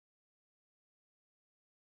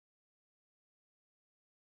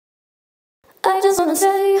I just wanna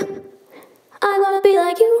say, I wanna be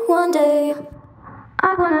like you one day.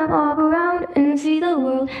 I wanna walk around and see the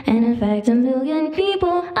world and infect 1,000,000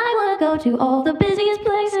 people. I wanna go to all the busiest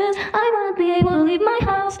places. I wanna be able to leave my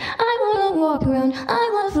house. I wanna walk around, I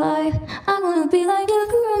wanna fly. I wanna be like you,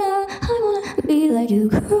 Corona. I wanna be like you,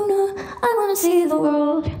 Corona. I wanna see the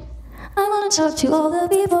world. I wanna talk to all the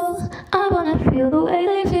people. I wanna feel the way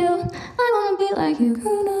they feel. I wanna be like you,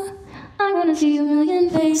 Corona. I wanna see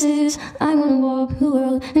 1,000,000 faces. I wanna walk the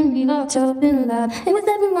world and be locked up in a lab. And with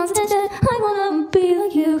everyone's attention, I wanna be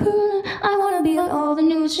like you, Corona. I wanna be on all the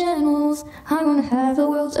news channels. I wanna have the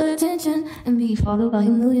world's attention and be followed by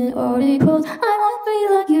 1,000,000 articles. I wanna be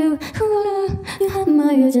like you, Corona. You have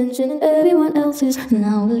my attention and everyone else's.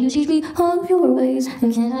 Now will you teach me all of your ways?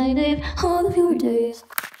 And can I live all of your days?